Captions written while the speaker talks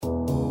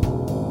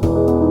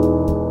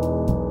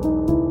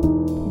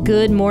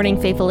Good morning,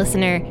 faithful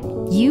listener.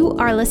 You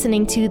are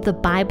listening to the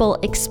Bible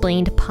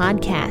Explained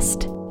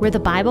podcast, where the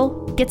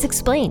Bible gets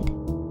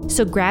explained.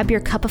 So grab your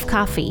cup of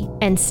coffee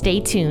and stay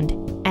tuned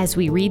as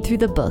we read through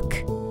the book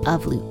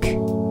of Luke.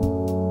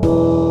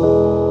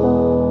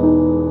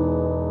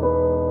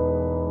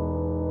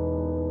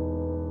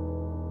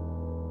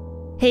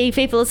 Hey,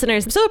 faithful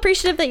listeners. I'm so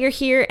appreciative that you're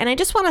here, and I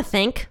just want to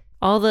thank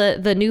all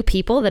the new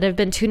people that have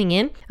been tuning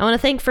in. I want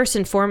to thank first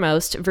and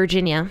foremost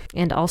Virginia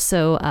and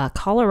also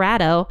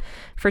Colorado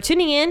for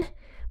tuning in,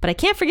 but I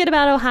can't forget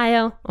about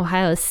Ohio.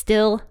 Ohio is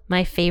still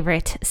my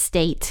favorite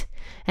state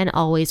and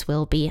always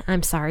will be.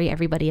 I'm sorry,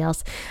 everybody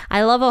else.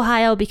 I love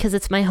Ohio because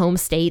it's my home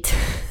state,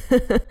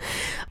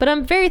 but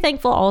I'm very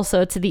thankful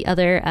also to the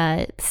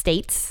other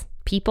states,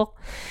 people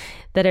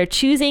that are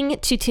choosing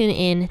to tune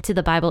in to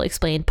the Bible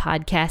Explained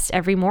podcast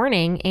every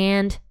morning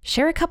and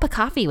share a cup of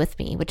coffee with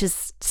me, which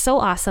is so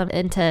awesome,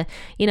 and to,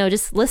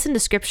 just listen to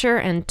scripture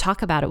and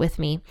talk about it with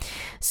me.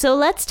 So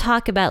let's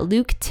talk about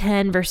Luke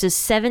 10 verses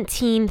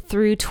 17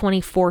 through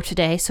 24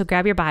 today. So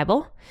grab your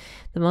Bible,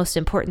 the most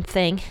important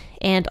thing,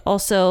 and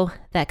also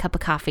that cup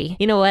of coffee.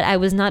 You know what? I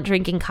was not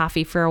drinking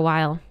coffee for a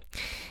while,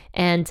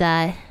 and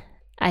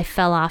I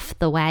fell off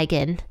the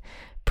wagon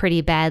pretty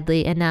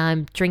badly, and now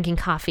I'm drinking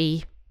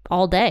coffee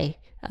all day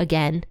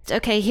again.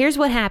 Okay, here's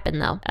what happened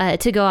though.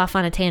 To go off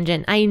on a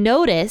tangent, I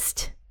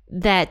noticed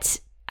that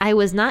I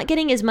was not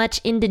getting as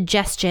much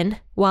indigestion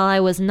while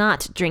I was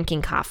not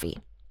drinking coffee.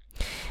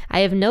 I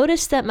have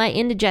noticed that my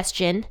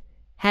indigestion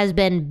has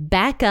been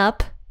back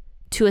up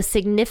to a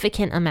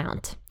significant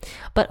amount,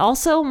 but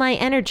also my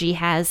energy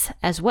has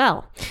as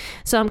well.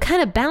 So I'm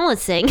kind of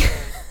balancing.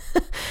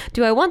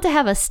 Do I want to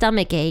have a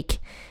stomach ache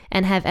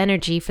and have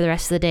energy for the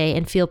rest of the day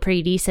and feel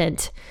pretty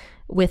decent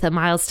with a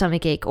mild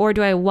stomach ache, or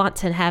do I want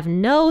to have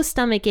no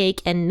stomach ache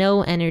and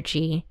no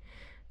energy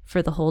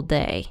for the whole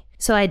day?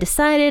 So I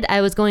decided I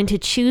was going to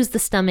choose the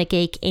stomach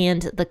ache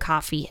and the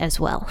coffee as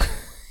well.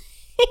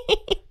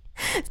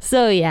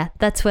 So yeah,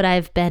 that's what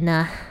I've been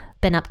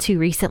up to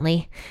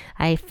recently.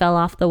 I fell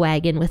off the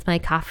wagon with my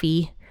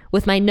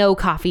no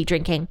coffee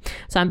drinking.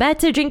 So I'm back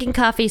to drinking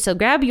coffee, so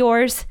grab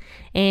yours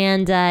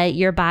and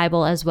your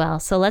Bible as well.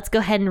 So let's go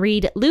ahead and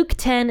read Luke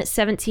 10,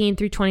 17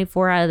 through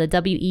 24 out of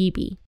the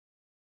WEB.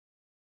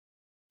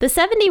 The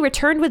 70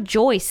 returned with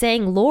joy,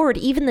 saying, "Lord,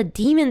 even the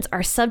demons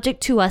are subject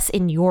to us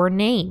in your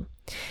name."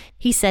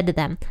 He said to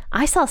them,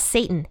 "I saw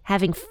Satan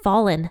having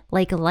fallen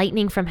like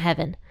lightning from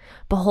heaven.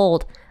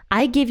 Behold,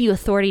 I give you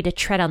authority to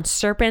tread on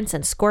serpents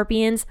and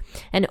scorpions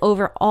and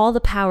over all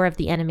the power of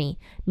the enemy.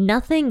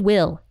 Nothing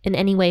will in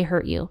any way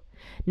hurt you.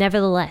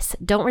 Nevertheless,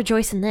 don't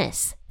rejoice in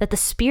this, that the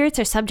spirits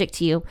are subject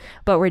to you,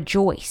 but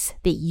rejoice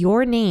that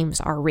your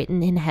names are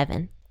written in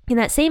heaven." In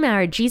that same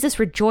hour, Jesus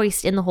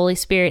rejoiced in the Holy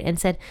Spirit and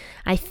said,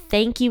 "I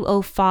thank you,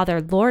 O Father,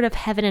 Lord of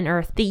heaven and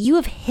earth, that you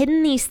have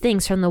hidden these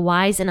things from the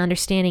wise and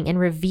understanding and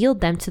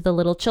revealed them to the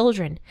little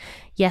children.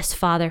 Yes,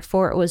 Father,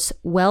 for it was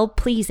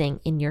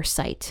well-pleasing in your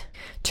sight."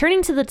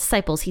 Turning to the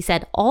disciples, he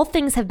said, "All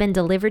things have been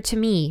delivered to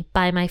me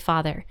by my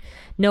Father.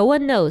 No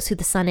one knows who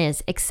the Son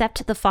is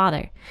except the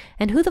Father,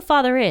 and who the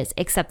Father is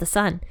except the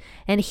Son,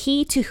 and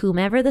he to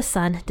whomever the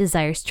Son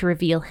desires to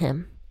reveal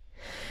him."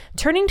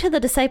 Turning to the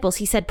disciples,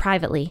 he said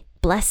privately,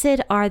 "Blessed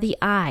are the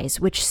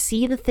eyes which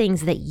see the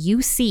things that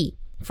you see.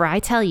 For I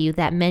tell you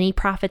that many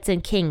prophets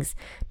and kings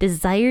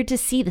desired to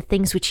see the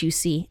things which you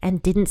see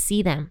and didn't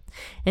see them,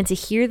 and to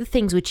hear the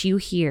things which you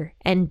hear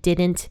and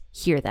didn't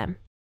hear them."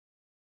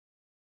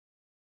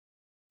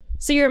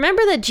 So you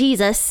remember that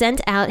Jesus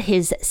sent out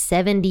his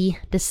 70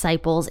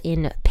 disciples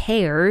in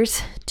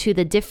pairs to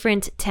the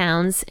different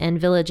towns and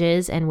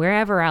villages and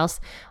wherever else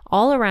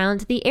all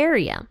around the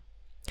area.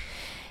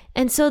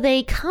 And so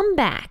they come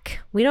back.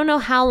 We don't know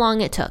how long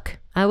it took.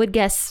 I would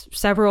guess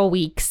several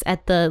weeks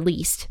at the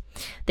least.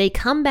 They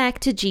come back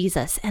to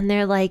Jesus and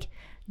they're like,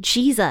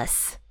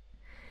 "Jesus,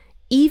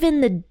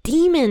 even the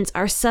demons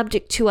are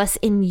subject to us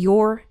in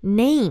your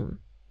name."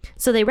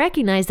 So they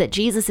recognize that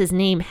Jesus'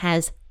 name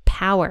has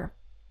power.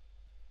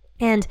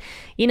 And,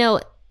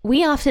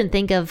 we often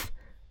think of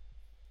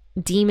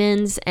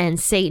demons and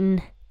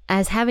Satan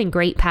as having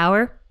great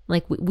power.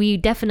 Like we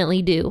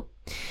definitely do.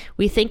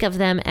 We think of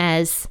them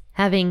as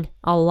having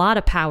a lot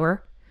of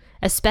power,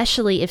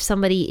 especially if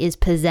somebody is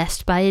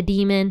possessed by a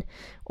demon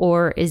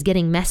or is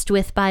getting messed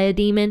with by a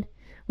demon.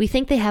 We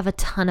think they have a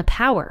ton of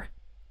power.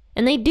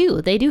 And they do.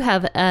 They do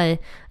have an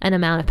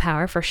amount of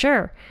power for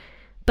sure.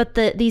 But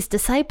these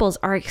disciples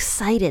are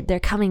excited. They're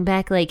coming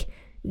back like,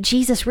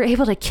 "Jesus, we're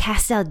able to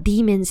cast out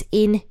demons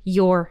in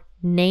your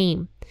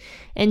name."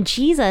 And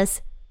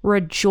Jesus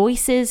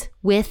rejoices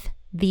with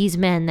these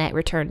men that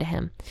return to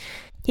him.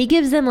 He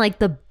gives them like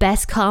the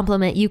best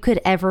compliment you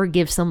could ever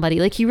give somebody.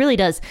 Like he really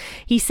does.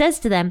 He says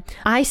to them,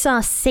 "I saw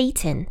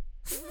Satan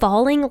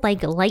falling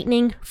like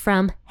lightning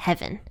from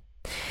heaven."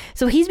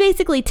 So he's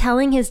basically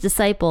telling his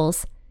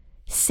disciples,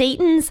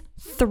 Satan's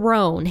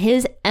throne,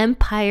 his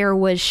empire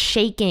was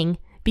shaking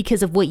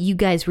because of what you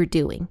guys were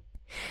doing.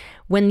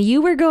 When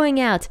you were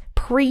going out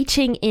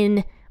preaching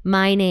in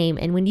my name,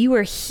 and when you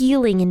were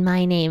healing in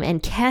my name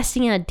and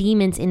casting out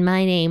demons in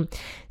my name,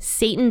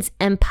 Satan's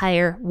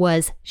empire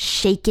was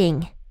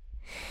shaking.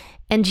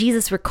 And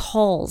Jesus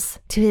recalls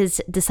to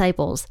his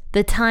disciples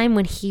the time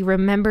when he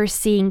remembers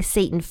seeing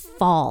Satan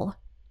fall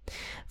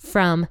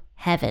from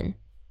heaven.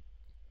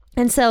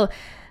 And so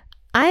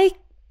I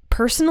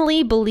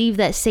personally believe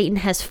that Satan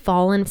has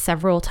fallen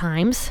several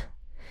times,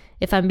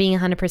 if I'm being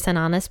 100%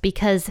 honest,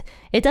 because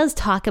it does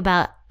talk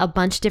about a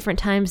bunch of different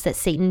times that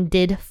Satan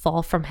did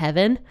fall from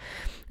heaven.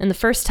 And the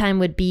first time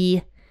would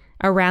be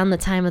around the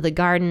time of the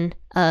Garden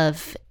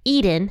of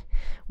Eden,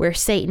 where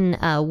Satan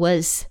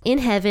was in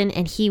heaven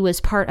and he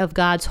was part of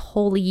God's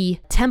holy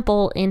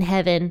temple in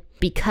heaven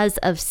because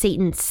of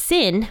Satan's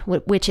sin,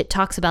 which it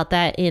talks about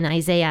that in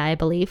Isaiah, I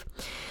believe.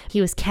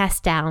 He was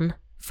cast down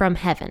from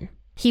heaven.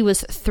 He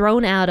was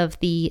thrown out of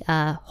the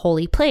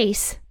holy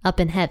place up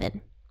in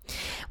heaven.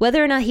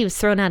 Whether or not he was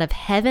thrown out of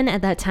heaven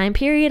at that time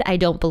period, I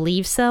don't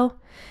believe so.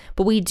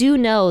 But we do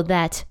know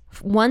that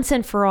once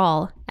and for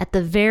all, at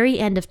the very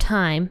end of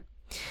time,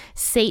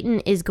 Satan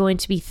is going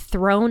to be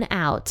thrown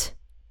out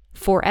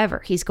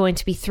forever. He's going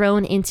to be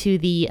thrown into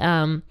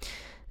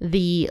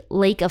the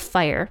lake of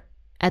fire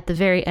at the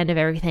very end of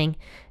everything,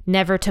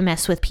 never to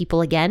mess with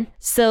people again.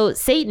 So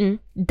Satan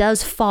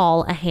does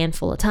fall a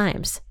handful of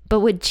times. But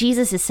what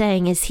Jesus is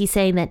saying is he's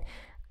saying that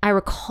I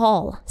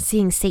recall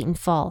seeing Satan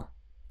fall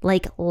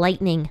like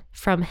lightning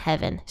from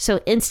heaven.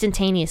 So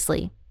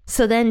instantaneously.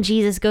 So then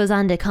Jesus goes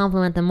on to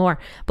compliment them more.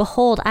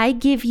 Behold, I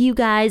give you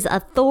guys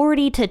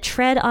authority to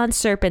tread on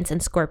serpents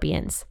and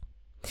scorpions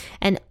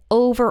and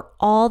over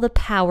all the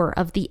power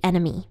of the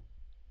enemy.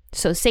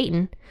 So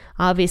Satan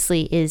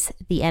obviously is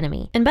the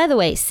enemy. And by the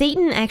way,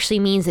 Satan actually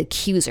means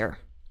accuser.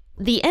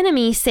 The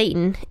enemy,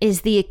 Satan,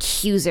 is the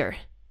accuser.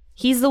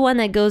 He's the one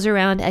that goes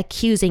around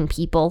accusing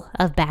people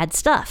of bad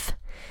stuff.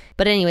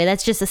 But anyway,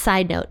 that's just a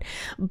side note.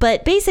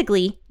 But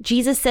basically,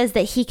 Jesus says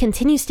that he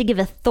continues to give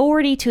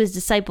authority to his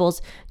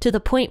disciples to the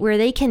point where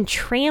they can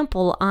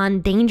trample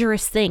on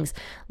dangerous things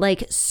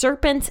like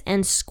serpents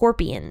and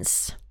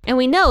scorpions. And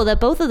we know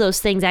that both of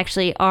those things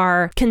actually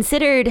are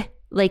considered,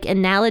 like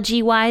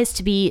analogy-wise,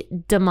 to be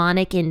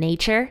demonic in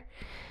nature.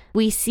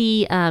 We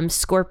see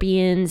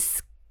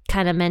scorpions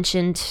kind of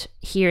mentioned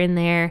here and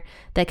there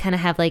that kind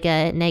of have like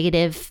a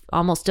negative,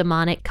 almost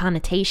demonic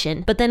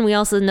connotation. But then we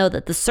also know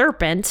that the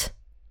serpent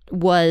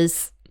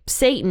was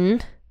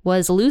Satan,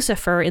 was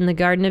Lucifer in the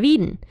Garden of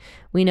Eden.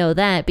 We know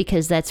that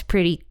because that's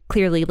pretty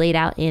clearly laid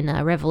out in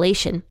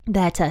Revelation,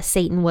 that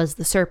Satan was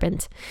the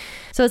serpent.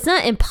 So it's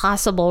not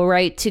impossible,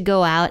 right, to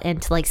go out and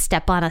to like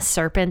step on a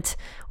serpent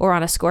or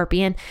on a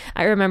scorpion.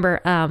 I remember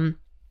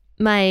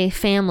my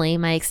family,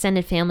 my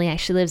extended family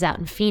actually lives out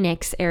in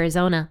Phoenix,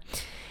 Arizona.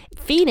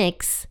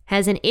 Phoenix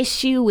has an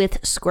issue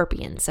with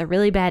scorpions, a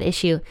really bad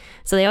issue.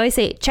 So they always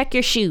say, check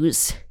your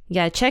shoes. You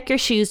gotta check your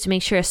shoes to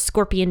make sure a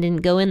scorpion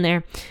didn't go in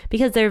there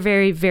because they're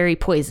very, very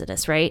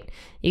poisonous, right?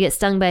 You get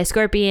stung by a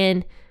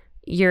scorpion,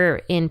 you're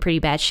in pretty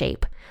bad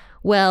shape.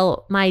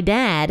 Well, my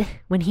dad,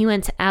 when he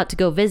went out to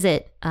go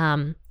visit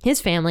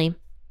his family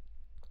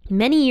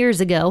many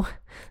years ago,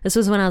 this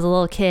was when I was a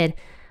little kid,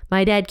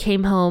 my dad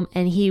came home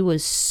and he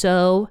was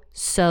so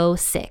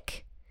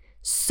sick.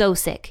 So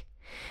sick.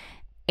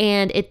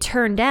 And it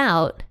turned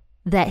out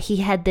that he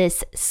had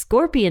this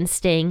scorpion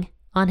sting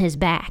on his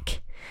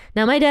back.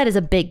 Now, my dad is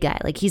a big guy,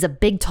 like he's a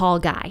big, tall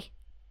guy.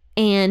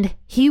 And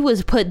he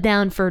was put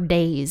down for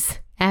days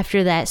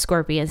after that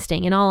scorpion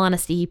sting. In all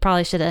honesty, he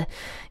probably should have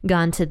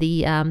gone to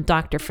the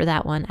doctor for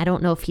that one. I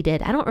don't know if he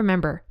did. I don't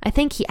remember. I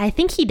think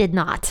he did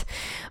not,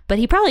 but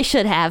he probably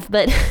should have,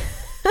 but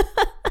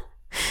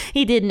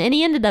he didn't. And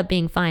he ended up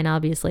being fine,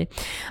 obviously.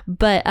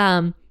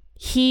 But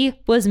he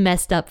was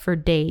messed up for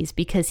days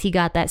because he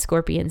got that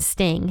scorpion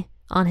sting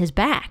on his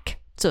back.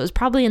 So it was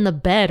probably in the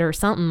bed or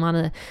something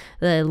on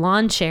the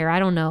lawn chair. I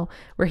don't know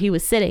where he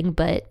was sitting,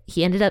 but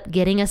he ended up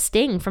getting a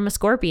sting from a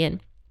scorpion,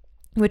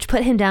 which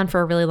put him down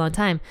for a really long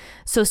time.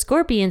 So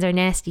scorpions are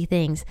nasty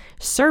things.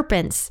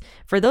 Serpents,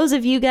 for those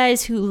of you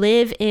guys who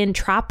live in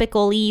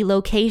tropical-y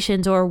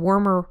locations or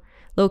warmer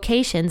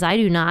locations, I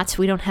do not.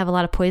 We don't have a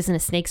lot of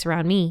poisonous snakes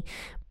around me.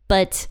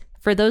 But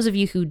for those of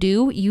you who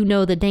do, you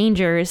know the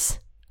dangers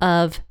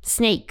of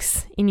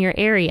snakes in your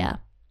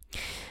area.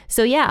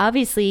 So yeah,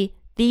 obviously,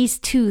 these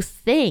two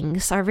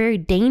things are very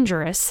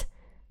dangerous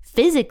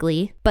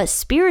physically, but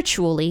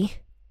spiritually,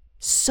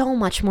 so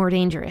much more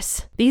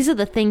dangerous. These are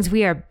the things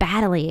we are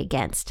battling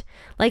against.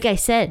 Like I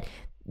said,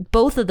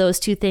 both of those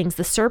two things,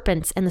 the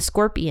serpents and the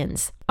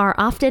scorpions, are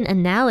often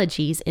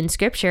analogies in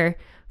scripture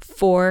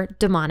for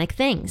demonic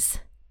things.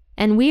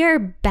 And we are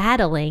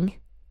battling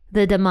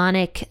the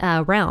demonic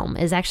realm,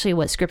 is actually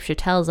what scripture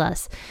tells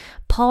us.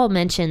 Paul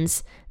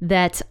mentions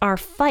that our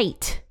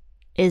fight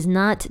is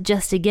not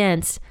just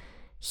against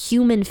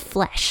human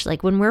flesh.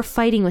 Like when we're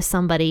fighting with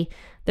somebody,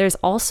 there's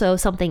also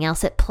something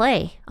else at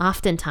play,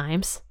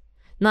 oftentimes.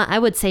 I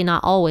would say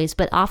not always,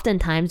 but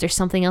oftentimes there's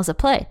something else at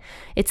play.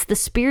 It's the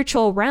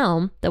spiritual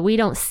realm that we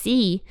don't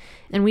see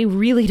and we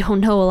really don't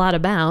know a lot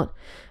about,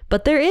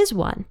 but there is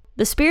one.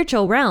 The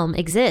spiritual realm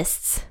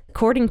exists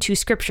according to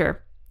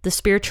scripture. the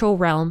spiritual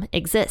realm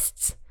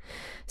exists.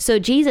 So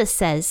Jesus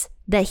says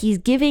that he's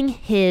giving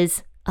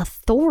his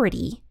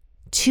authority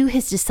to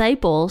his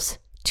disciples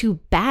to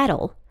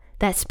battle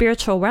that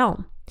spiritual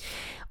realm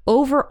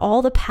over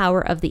all the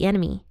power of the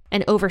enemy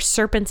and over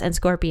serpents and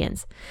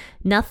scorpions.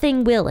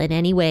 Nothing will in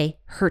any way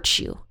hurt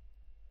you.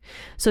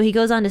 So he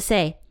goes on to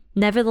say,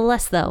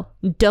 nevertheless, though,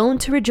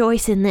 don't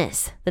rejoice in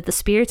this, that the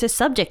spirits are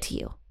subject to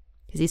you.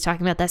 Because he's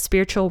talking about that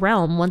spiritual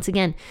realm. Once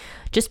again,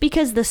 just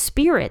because the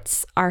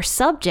spirits are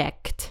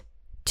subject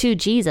to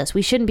Jesus,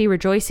 we shouldn't be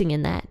rejoicing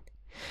in that.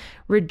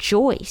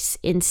 Rejoice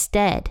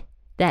instead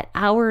that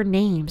our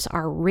names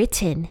are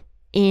written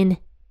in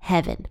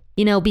heaven.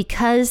 You know,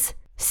 because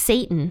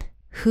Satan,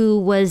 who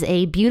was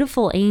a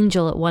beautiful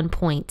angel at one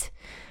point,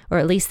 or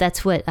at least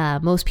that's what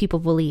most people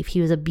believe.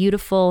 He was a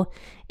beautiful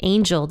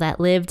angel that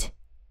lived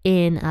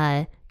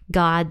in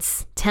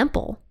God's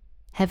temple,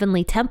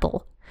 heavenly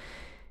temple,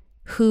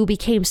 who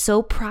became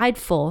so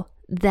prideful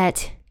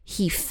that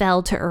he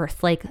fell to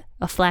earth like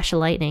a flash of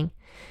lightning.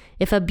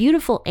 If a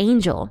beautiful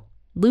angel,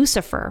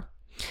 Lucifer,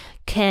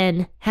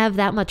 can have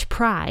that much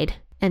pride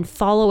and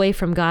fall away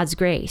from God's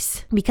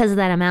grace because of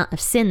that amount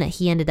of sin that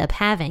he ended up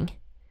having,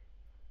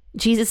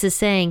 Jesus is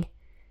saying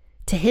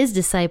to his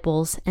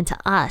disciples and to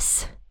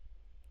us,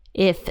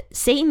 if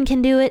Satan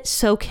can do it,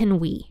 so can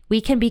we.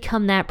 We can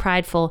become that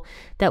prideful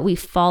that we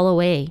fall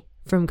away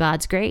from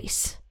God's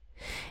grace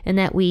and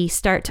that we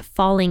start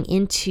falling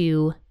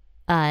into,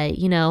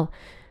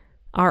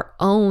 our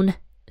own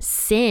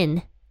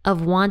sin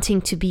of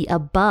wanting to be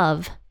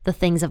above the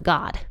things of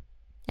God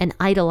and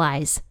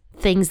idolize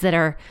things that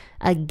are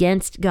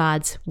against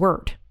God's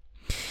word.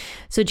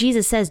 So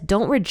Jesus says,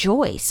 don't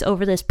rejoice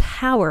over this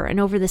power and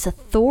over this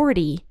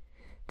authority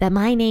that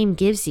my name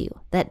gives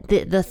you, that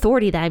the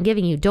authority that I'm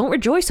giving you. Don't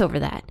rejoice over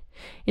that.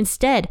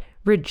 Instead,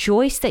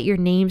 rejoice that your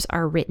names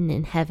are written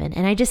in heaven.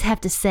 And I just have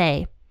to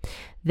say,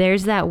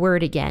 there's that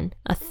word again,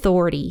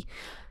 authority.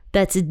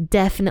 That's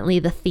definitely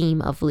the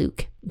theme of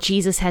Luke.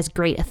 Jesus has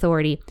great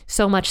authority,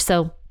 so much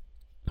so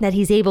that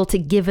he's able to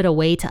give it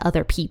away to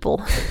other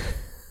people.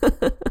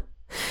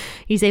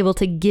 He's able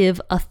to give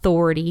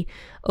authority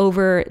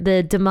over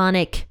the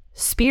demonic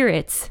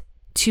spirits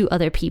to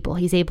other people.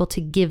 He's able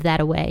to give that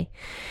away.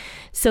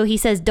 So he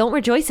says, don't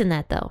rejoice in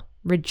that though.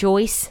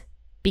 Rejoice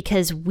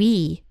because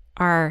we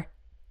are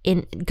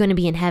going to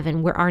be in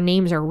heaven where our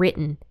names are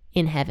written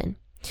in heaven.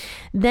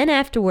 Then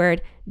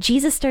afterward,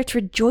 Jesus starts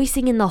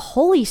rejoicing in the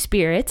Holy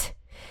Spirit.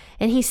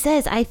 And he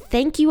says, I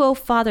thank you, O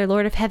Father,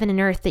 Lord of heaven and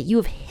earth, that you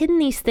have hidden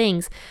these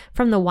things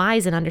from the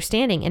wise and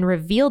understanding and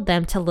revealed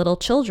them to little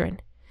children.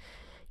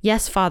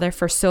 Yes, Father,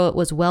 for so it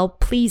was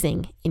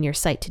well-pleasing in your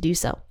sight to do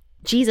so.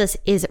 Jesus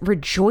is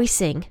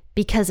rejoicing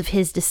because of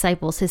his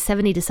disciples, his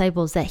 70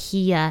 disciples that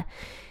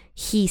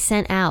he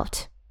sent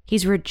out.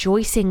 He's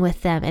rejoicing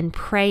with them and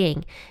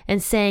praying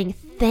and saying,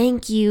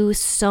 thank you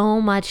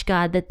so much,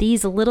 God, that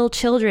these little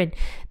children,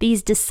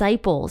 these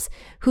disciples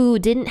who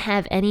didn't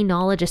have any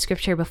knowledge of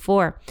Scripture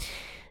before,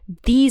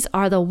 these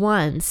are the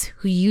ones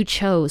who you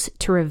chose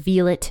to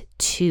reveal it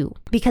to.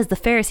 Because the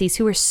Pharisees,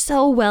 who were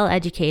so well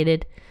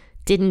educated,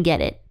 didn't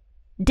get it.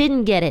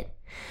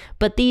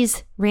 But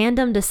these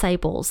random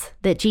disciples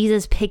that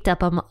Jesus picked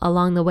up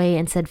along the way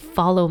and said,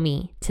 follow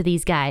me to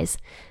these guys,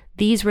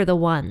 these were the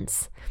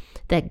ones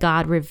that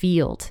God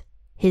revealed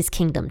his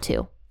kingdom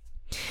to.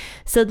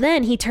 So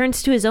then he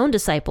turns to his own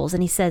disciples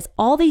and he says,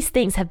 all these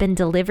things have been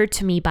delivered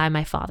to me by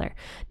my Father.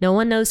 No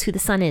one knows who the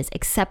Son is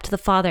except the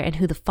Father, and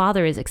who the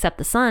Father is except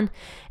the Son,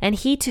 and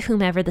he to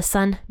whomever the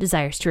Son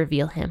desires to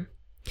reveal him.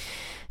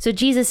 So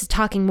Jesus is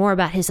talking more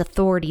about his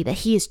authority, that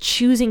he is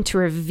choosing to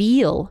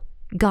reveal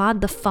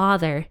God the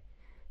Father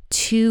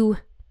to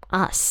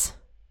us.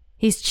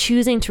 He's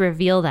choosing to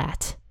reveal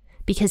that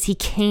because he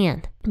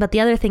can. But the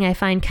other thing I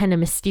find kind of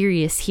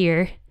mysterious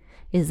here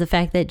is the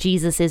fact that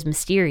Jesus is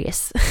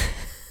mysterious.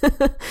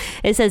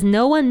 It says,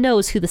 no one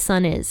knows who the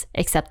Son is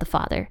except the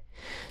Father.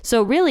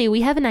 So really,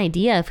 we have an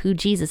idea of who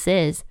Jesus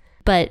is,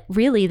 but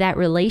really that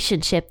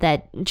relationship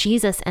that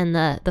Jesus and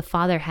the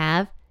Father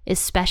have is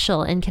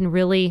special and can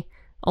really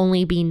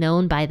only be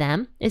known by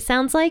them, it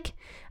sounds like.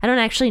 I don't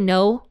actually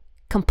know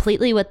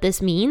completely what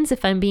this means,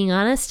 if I'm being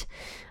honest.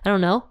 I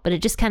don't know, but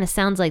it just kind of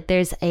sounds like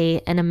there's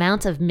an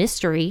amount of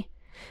mystery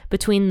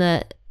between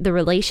the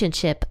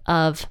relationship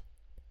of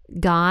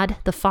God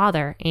the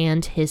Father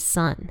and his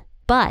Son.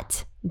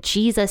 But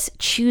Jesus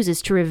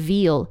chooses to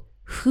reveal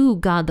who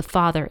God the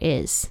Father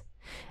is.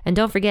 And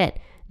don't forget,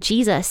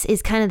 Jesus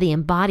is kind of the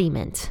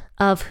embodiment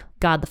of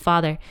God the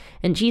Father.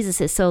 And Jesus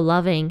is so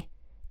loving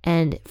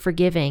and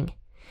forgiving.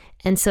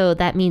 And so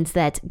that means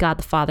that God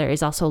the Father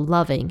is also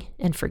loving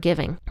and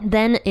forgiving.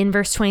 Then in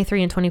verse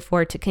 23 and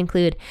 24 to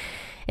conclude,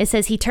 it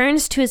says, he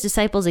turns to his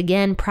disciples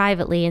again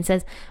privately and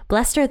says,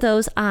 blessed are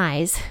those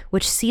eyes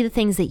which see the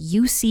things that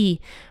you see.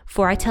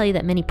 For I tell you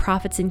that many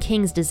prophets and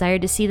kings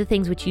desired to see the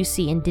things which you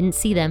see and didn't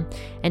see them,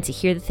 and to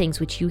hear the things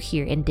which you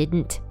hear and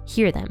didn't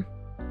hear them.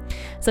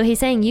 So he's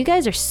saying, you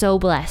guys are so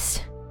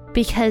blessed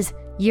because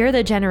you're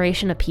the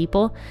generation of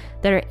people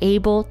that are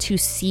able to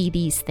see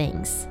these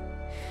things.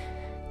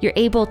 You're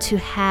able to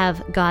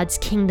have God's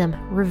kingdom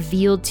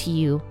revealed to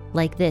you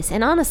like this.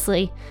 And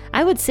honestly,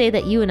 I would say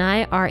that you and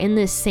I are in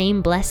this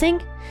same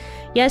blessing.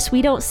 Yes,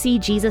 we don't see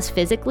Jesus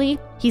physically.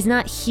 He's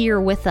not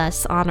here with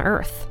us on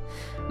earth.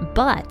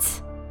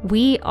 But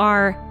we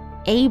are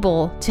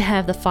able to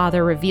have the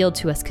Father revealed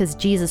to us because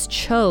Jesus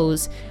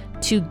chose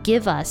to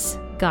give us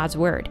God's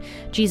word.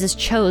 Jesus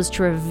chose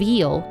to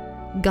reveal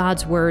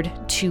God's word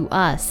to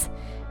us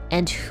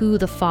and who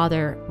the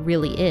Father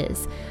really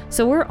is.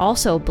 So we're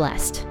also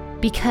blessed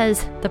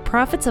because the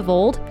prophets of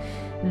old,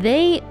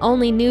 they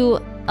only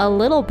knew a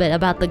little bit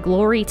about the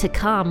glory to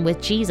come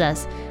with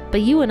Jesus,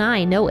 but you and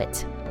I know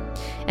it.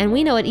 And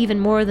we know it even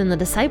more than the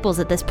disciples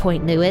at this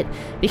point knew it,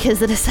 because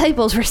the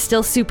disciples were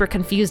still super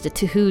confused as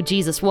to who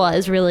Jesus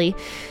was, really.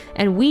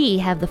 And we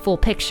have the full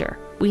picture.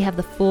 We have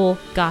the full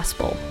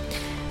gospel.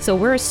 So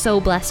we're so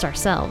blessed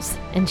ourselves.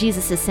 And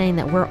Jesus is saying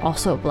that we're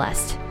also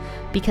blessed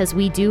because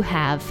we do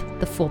have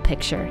the full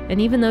picture.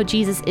 And even though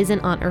Jesus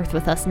isn't on earth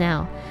with us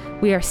now,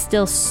 we are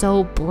still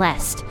so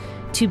blessed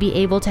to be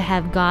able to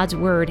have God's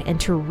word and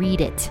to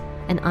read it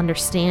and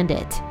understand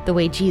it the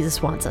way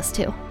Jesus wants us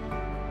to.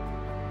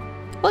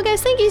 Well,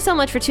 guys, thank you so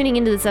much for tuning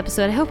into this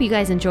episode. I hope you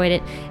guys enjoyed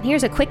it. And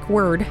here's a quick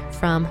word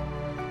from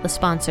the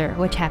sponsor,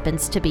 which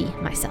happens to be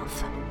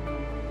myself.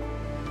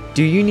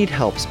 Do you need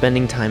help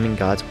spending time in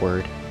God's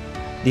Word?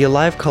 The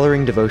Alive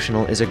Coloring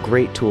Devotional is a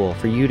great tool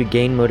for you to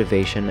gain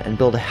motivation and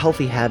build a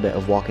healthy habit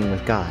of walking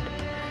with God.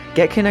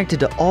 Get connected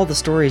to all the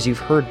stories you've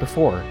heard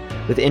before,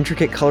 with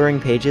intricate coloring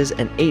pages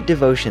and 8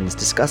 devotions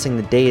discussing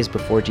the days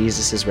before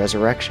Jesus'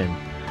 resurrection.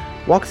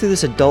 Walk through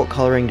this adult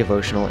coloring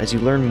devotional as you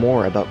learn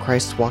more about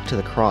Christ's walk to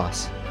the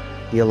cross.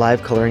 The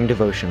Alive Coloring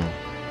Devotional.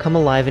 Come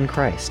alive in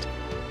Christ.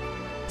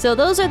 So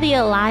those are the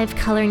Alive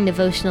Coloring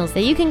Devotionals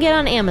that you can get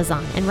on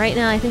Amazon. And right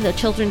now, I think the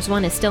children's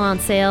one is still on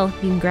sale.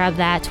 You can grab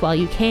that while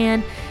you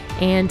can.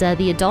 And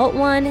the adult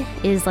one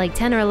is like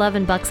 $10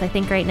 or $11, I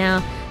think, right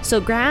now. So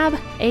grab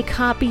a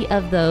copy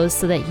of those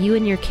so that you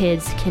and your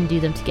kids can do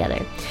them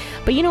together.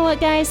 But you know what,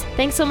 guys?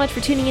 Thanks so much for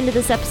tuning into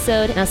this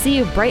episode. And I'll see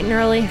you bright and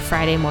early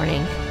Friday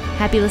morning.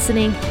 Happy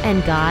listening,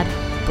 and God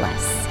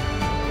bless.